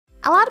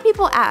A lot of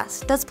people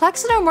ask, does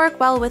Plexaderm work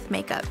well with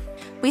makeup?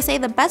 We say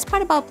the best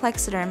part about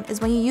Plexaderm is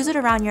when you use it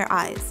around your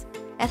eyes.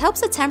 It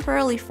helps to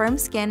temporarily firm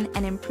skin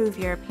and improve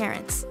your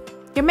appearance.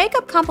 Your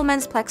makeup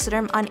complements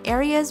Plexaderm on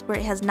areas where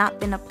it has not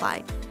been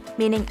applied,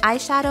 meaning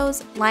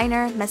eyeshadows,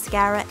 liner,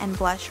 mascara, and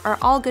blush are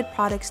all good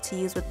products to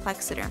use with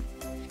Plexaderm.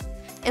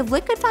 If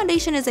liquid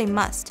foundation is a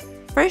must,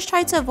 first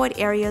try to avoid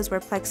areas where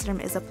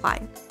Plexaderm is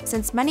applied,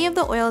 since many of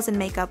the oils in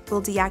makeup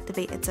will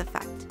deactivate its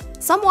effect.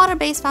 Some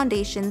water-based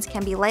foundations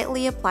can be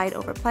lightly applied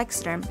over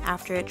Plexaderm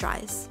after it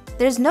dries.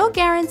 There's no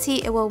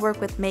guarantee it will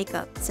work with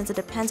makeup since it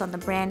depends on the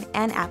brand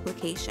and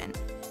application.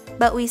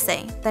 But we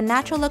say, the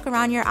natural look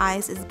around your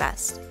eyes is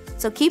best,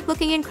 so keep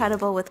looking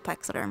incredible with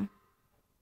Plexaderm.